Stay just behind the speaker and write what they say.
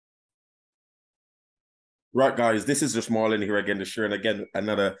Right, guys, this is just Marlon here again to share again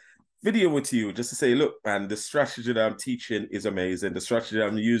another video with you just to say, look, man, the strategy that I'm teaching is amazing. The strategy that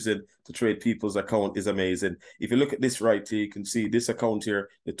I'm using to trade people's account is amazing. If you look at this right here, you can see this account here,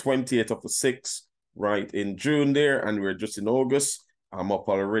 the 20th of the 6th, right, in June there, and we're just in August. I'm up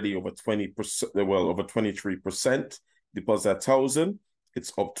already over 20%, well, over 23%. Deposit 1,000,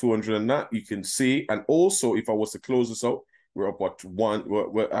 it's up 200 and that, you can see. And also, if I was to close this out, we're up what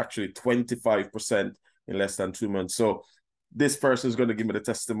we're actually 25% in less than 2 months. So this person is going to give me the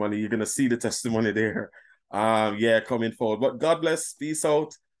testimony. You're going to see the testimony there. Yeah, coming forward. But God bless. Peace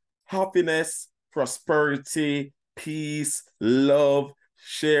out. Happiness, prosperity, peace, love,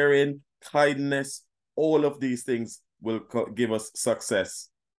 sharing, kindness. All of these things will give us success.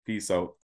 Peace out.